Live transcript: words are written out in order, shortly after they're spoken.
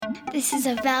This is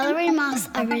a Valerie Moss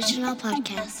original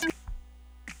podcast.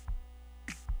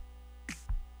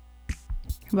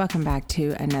 Welcome back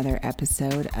to another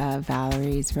episode of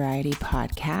Valerie's Variety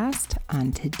Podcast.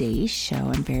 On today's show,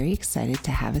 I'm very excited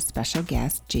to have a special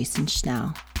guest, Jason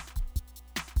Schnell.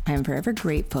 I'm forever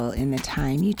grateful in the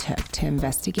time you took to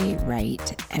investigate,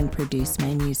 write, and produce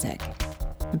my music.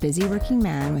 A busy working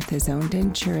man with his own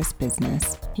denturist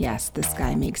business. Yes, this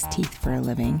guy makes teeth for a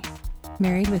living.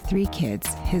 Married with 3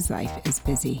 kids, his life is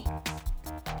busy.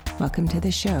 Welcome to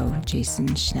the show,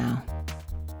 Jason Schnell.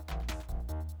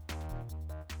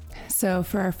 So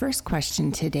for our first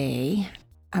question today,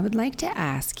 I would like to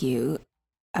ask you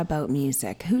about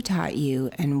music. Who taught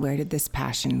you and where did this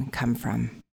passion come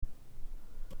from?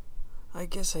 I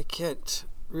guess I can't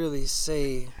really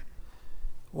say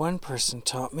one person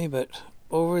taught me, but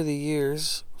over the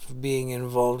years of being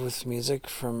involved with music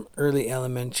from early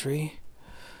elementary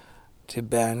to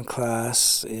band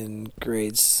class in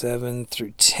grades 7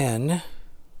 through 10,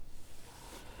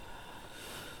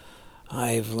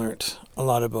 I've learnt a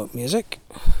lot about music.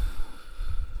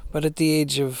 But at the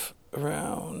age of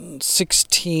around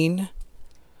 16,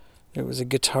 there was a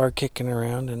guitar kicking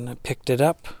around and I picked it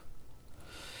up.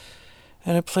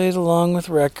 And I played along with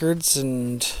records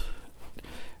and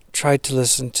tried to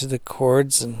listen to the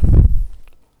chords and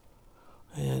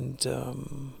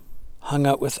hung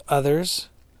out with others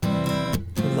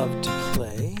who loved to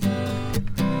play,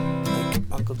 like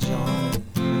Uncle John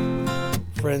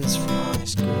and friends from high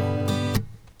school.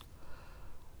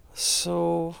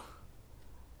 So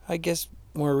I guess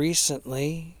more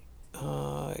recently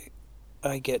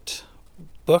I get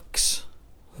books,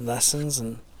 lessons,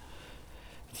 and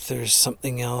if there's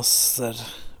something else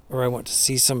or I want to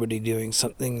see somebody doing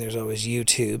something, there's always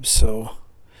YouTube. So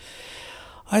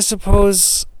I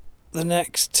suppose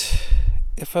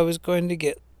if I was going to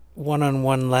get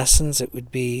one-on-one lessons, it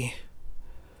would be,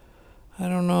 I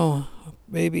don't know,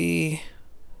 maybe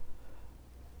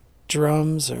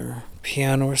drums or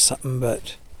piano or something.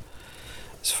 But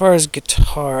as far as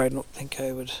guitar, I don't think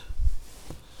I would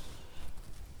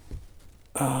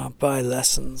buy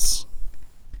lessons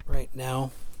right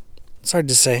now. It's hard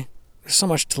to say. There's so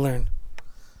much to learn.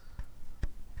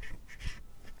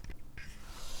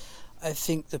 I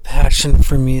think the passion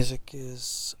for music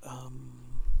is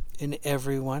in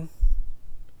everyone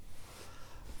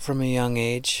from a young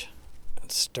age.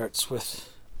 It starts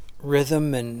with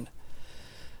rhythm and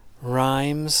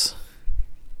rhymes.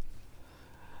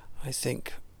 I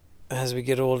think as we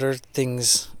get older,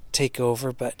 things take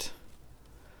over, but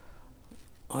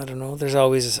I don't know. There's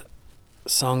always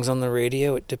songs on the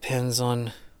radio. It depends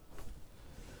on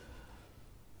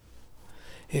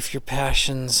if your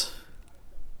passions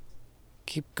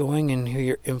keep going and who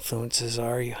your influences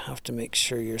are. You have to make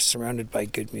sure you're surrounded by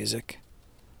good music,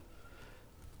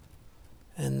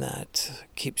 and that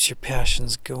keeps your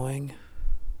passions going.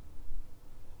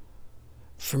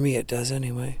 For me, it does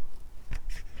anyway.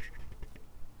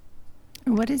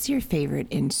 What is your favorite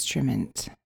instrument?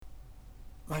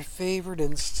 My favorite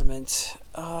instrument,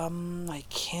 I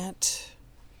can't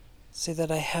say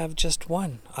that I have just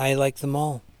one. I like them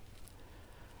all.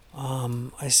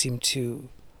 I seem to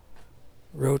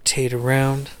rotate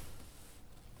around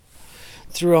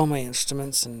through all my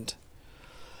instruments, and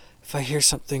if I hear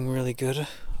something really good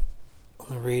on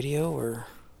the radio or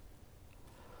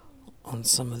on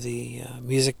some of the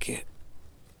music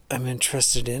I'm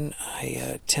interested in,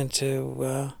 I tend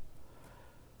to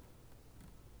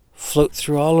float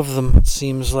through all of them, it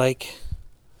seems like.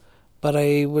 But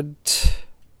I would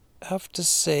have to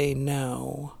say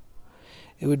now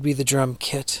it would be the drum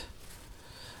kit.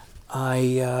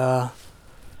 I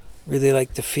really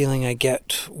like the feeling I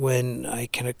get when I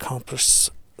can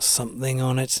accomplish something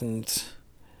on it, and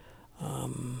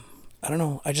I don't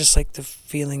know, I just like the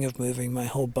feeling of moving my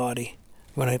whole body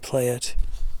when I play it.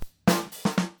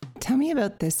 Tell me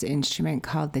about this instrument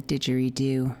called the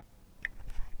didgeridoo.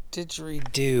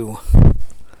 Didgeridoo.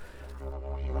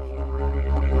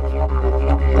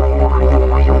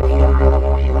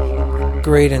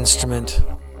 Great instrument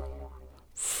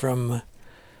from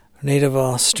native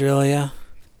Australia.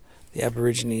 The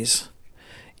Aborigines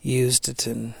used it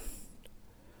in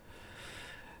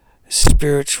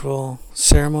spiritual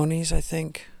ceremonies, I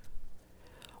think.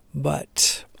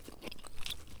 But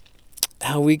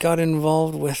how we got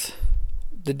involved with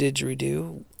the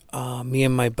didgeridoo, me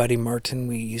and my buddy Martin,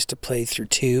 we used to play through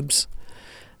tubes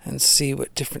and see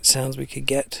what different sounds we could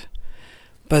get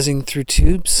buzzing through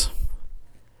tubes,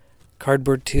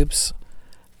 cardboard tubes.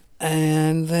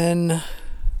 And then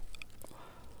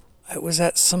it was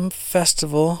at some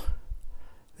festival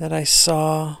that I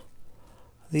saw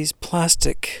these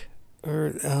plastic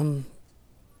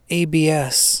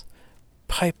ABS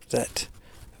pipe that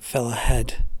fella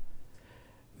had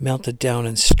melted down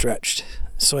and stretched.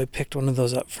 So I picked one of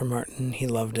those up for Martin. He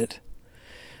loved it.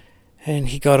 And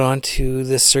he got onto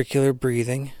this circular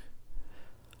breathing,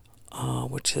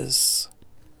 which is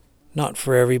not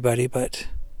for everybody, but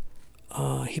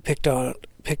he picked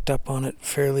up on it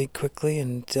fairly quickly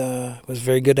and was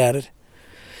very good at it.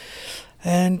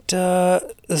 And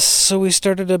so we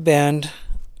started a band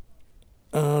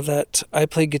that I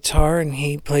played guitar and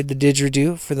he played the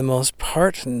didgeridoo for the most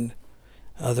part, and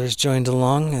others joined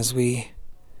along as we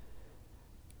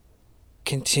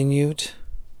continued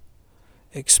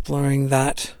exploring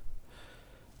that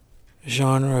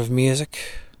genre of music.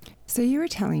 So you were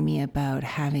telling me about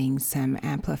having some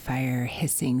amplifier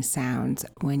hissing sounds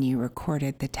when you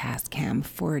recorded the Tascam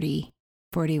 40,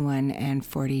 41, and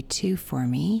 42 for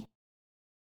me.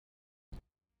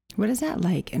 What is that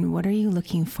like, and what are you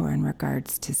looking for in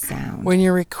regards to sound? When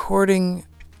you're recording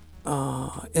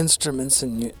instruments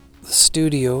in the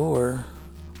studio or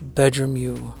bedroom,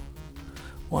 you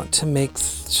want to make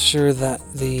sure that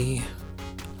the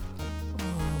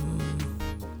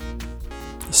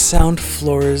sound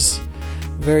floor is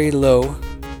very low,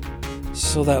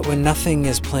 so that when nothing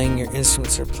is playing, your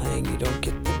instruments are playing, you don't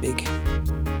get the big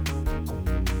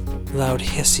loud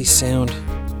hissy sound.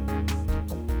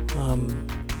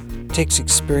 It takes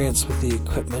experience with the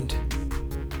equipment,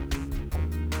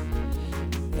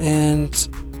 and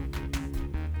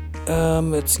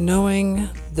it's knowing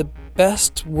the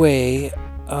best way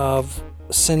of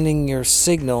sending your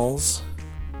signals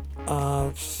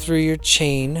through your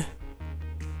chain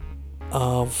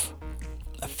of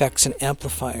effects and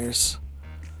amplifiers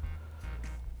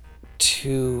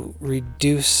to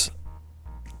reduce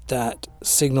that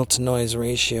signal to noise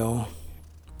ratio.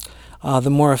 The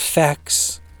more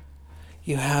effects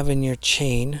you have in your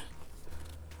chain,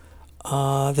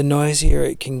 the noisier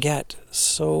it can get.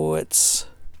 So it's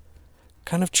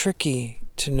kind of tricky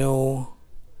to know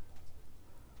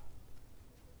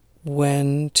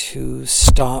when to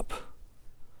stop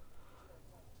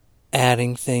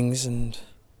adding things and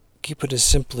keep it as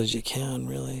simple as you can,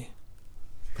 really.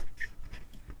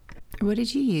 What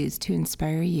did you use to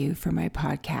inspire you for my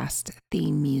podcast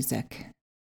theme music?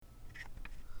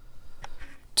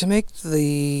 To make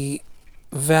the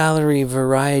Valerie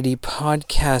Variety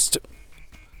podcast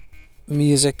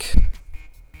music,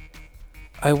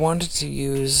 I wanted to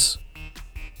use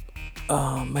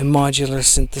my modular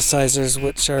synthesizers,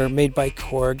 which are made by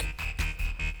Korg.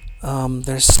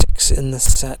 There's 6 in the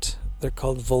set. They're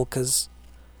called Volcas.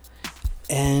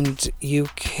 And you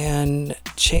can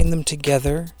chain them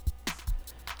together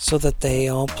so that they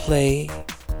all play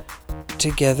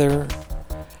together.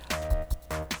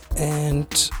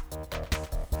 And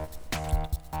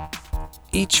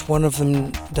each one of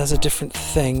them does a different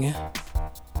thing.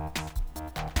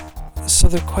 So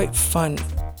they're quite fun,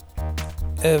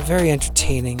 very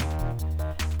entertaining,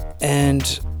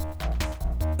 and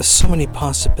so many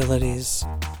possibilities.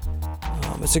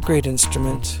 It's a great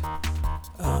instrument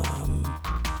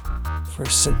for a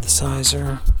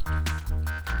synthesizer.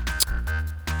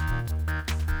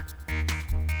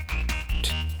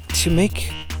 To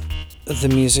make the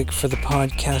music for the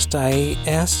podcast, I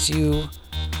asked you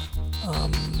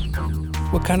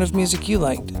what kind of music you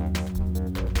liked.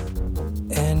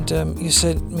 And you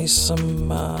sent me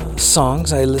some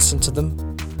songs. I listened to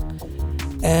them.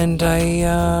 And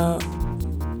I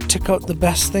took out the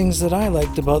best things that I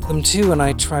liked about them too, and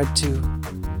I tried to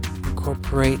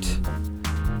incorporate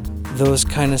those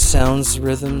kind of sounds,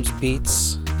 rhythms,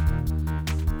 beats,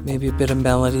 maybe a bit of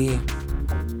melody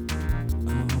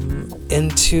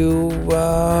into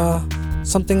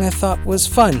something I thought was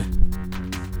fun.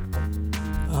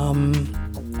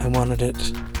 I wanted it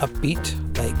upbeat,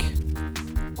 like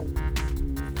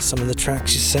some of the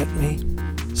tracks you sent me.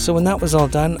 So when that was all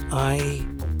done, I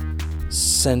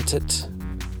sent it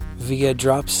via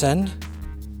Dropsend,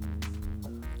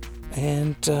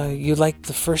 and you liked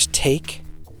the first take,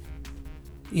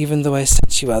 even though I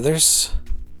sent you others,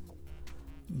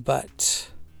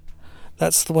 but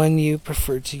that's the one you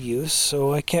preferred to use,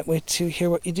 so I can't wait to hear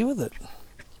what you do with it.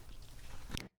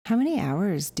 How many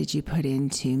hours did you put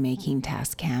into making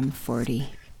Tascam 40?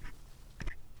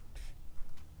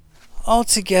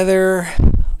 Altogether,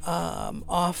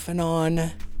 off and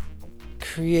on,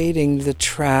 creating the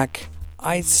track,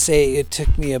 I'd say it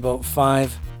took me about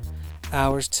 5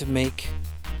 hours to make,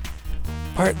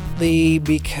 partly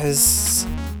because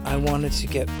I wanted to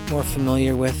get more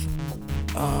familiar with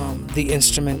the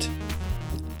instrument,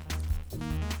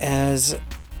 as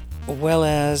well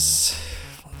as,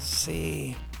 let's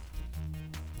see,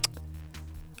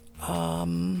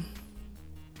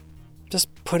 just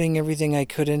putting everything I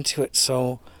could into it,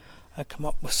 so I come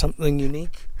up with something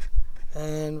unique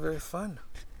and very fun.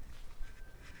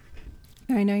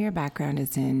 Now, I know your background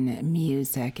is in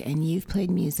music, and you've played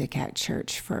music at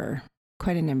church for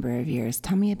quite a number of years.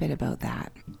 Tell me a bit about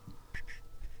that.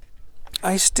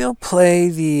 I still play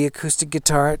the acoustic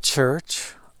guitar at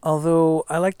church, although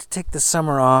I like to take the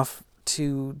summer off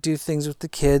to do things with the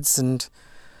kids, and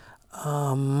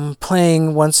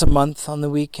playing once a month on the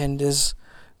weekend is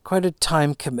quite a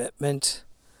time commitment.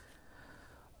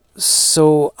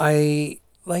 So I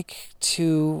like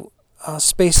to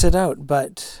space it out,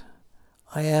 but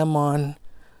I am on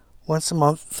once a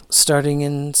month starting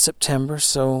in September,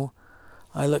 so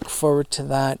I look forward to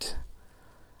that.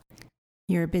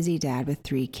 You're a busy dad with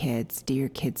 3 kids. Do your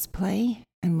kids play?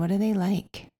 And what are they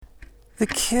like? The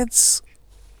kids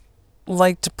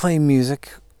like to play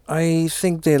music. I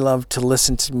think they love to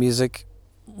listen to music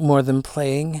more than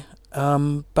playing.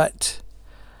 But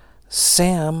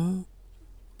Sam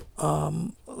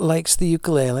likes the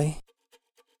ukulele.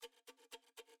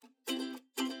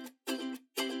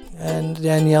 And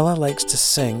Daniela likes to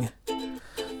sing.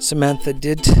 Samantha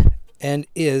did and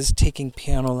is taking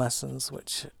piano lessons,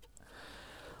 which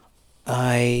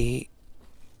I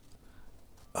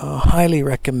highly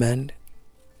recommend.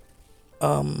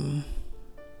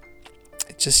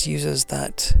 It just uses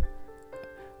that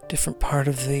different part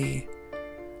of the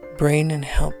brain and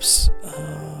helps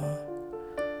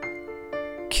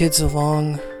kids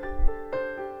along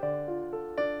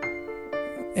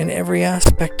in every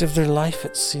aspect of their life,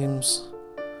 it seems,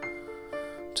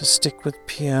 to stick with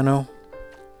piano.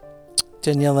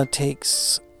 Daniela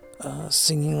takes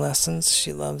singing lessons.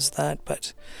 She loves that,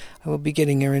 but I will be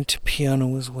getting her into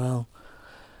piano as well.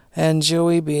 And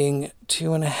Joey, being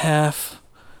 2.5,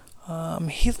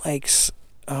 he likes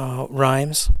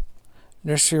rhymes,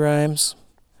 nursery rhymes,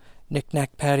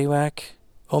 knick-knack, paddywhack,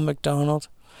 Old MacDonald,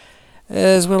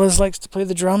 as well as likes to play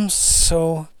the drums,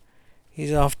 so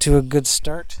he's off to a good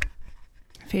start.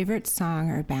 Favorite song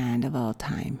or band of all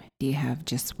time? Do you have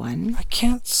just one? I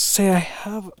can't say I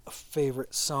have a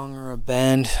favorite song or a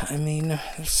band. I mean,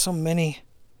 there's so many.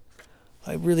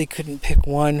 I really couldn't pick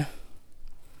one.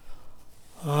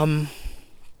 I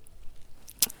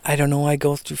don't know, I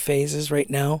go through phases right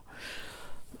now.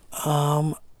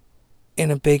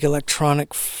 In a big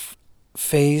electronic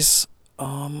phase.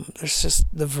 There's just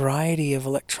the variety of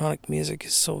electronic music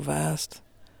is so vast.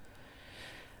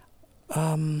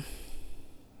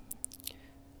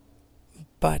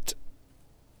 But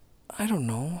I don't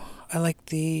know. I like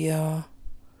the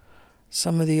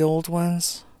some of the old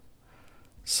ones,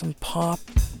 some pop,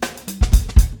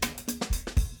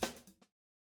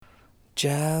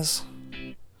 jazz.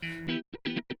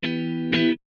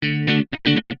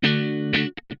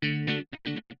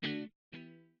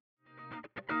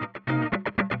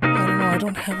 I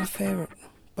don't have a favorite,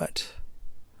 but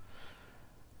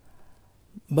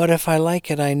if I like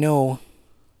it, I know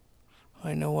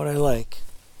what I like.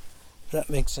 If that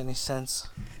makes any sense.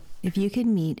 If you could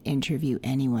interview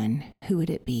anyone, who would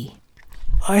it be?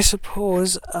 I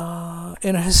suppose,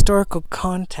 in a historical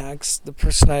context, the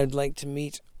person I'd like to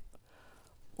meet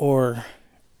or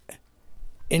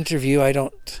interview, I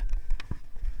don't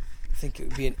think it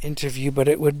would be an interview, but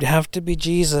it would have to be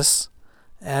Jesus.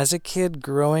 As a kid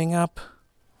growing up,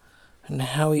 and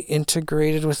how he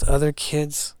integrated with other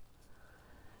kids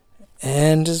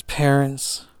and his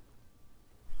parents.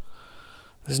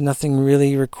 There's nothing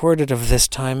really recorded of this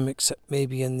time except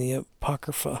maybe in the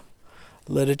Apocrypha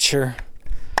literature,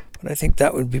 but I think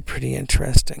that would be pretty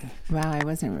interesting. Wow, I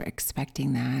wasn't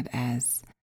expecting that as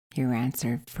your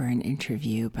answer for an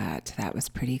interview, but that was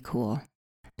pretty cool.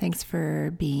 Thanks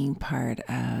for being part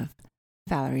of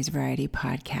Valerie's Variety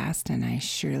Podcast, and I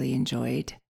surely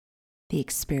enjoyed the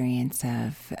experience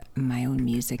of my own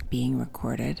music being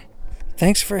recorded.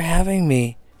 Thanks for having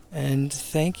me, and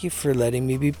thank you for letting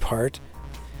me be part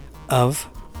of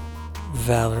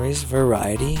Valerie's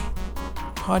Variety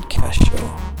Podcast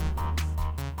show.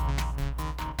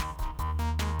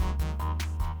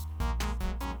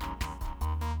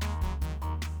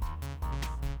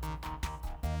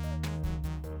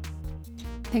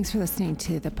 Thanks for listening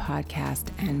to the podcast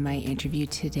and my interview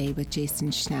today with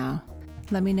Jason Schnell.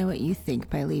 Let me know what you think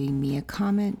by leaving me a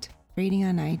comment, rating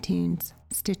on iTunes,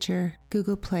 Stitcher,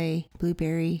 Google Play,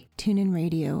 Blueberry, TuneIn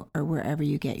Radio, or wherever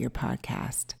you get your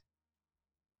podcast.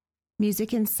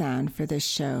 Music and sound for this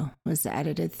show was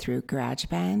edited through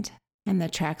GarageBand, and the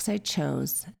tracks I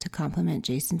chose to complement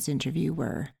Jason's interview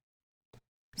were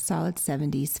Solid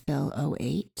 70s Fill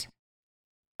 08,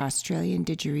 Australian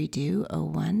Didgeridoo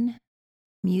 01,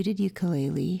 Muted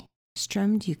Ukulele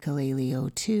Strummed Ukulele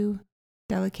 02,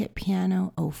 Delicate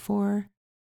Piano 04,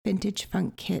 Vintage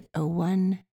Funk Kit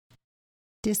 01,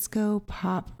 Disco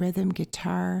Pop Rhythm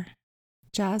Guitar,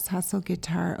 Jazz Hustle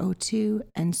Guitar 02,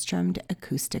 and Strummed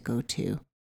Acoustic 02.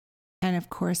 And of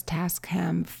course,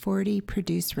 Tascam 40,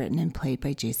 produced, written, and played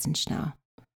by Jason Schnell.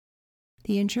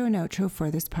 The intro and outro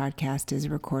for this podcast is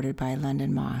recorded by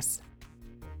London Moss.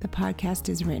 The podcast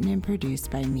is written and produced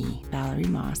by me, Valerie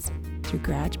Moss, through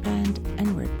GarageBand and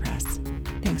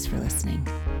WordPress. Thanks for listening.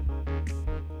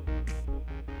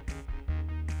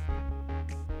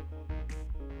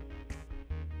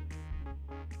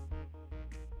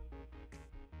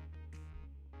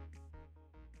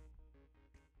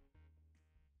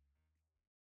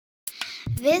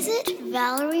 Visit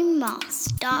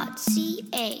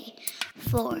valeriemoss.ca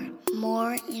for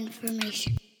more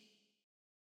information.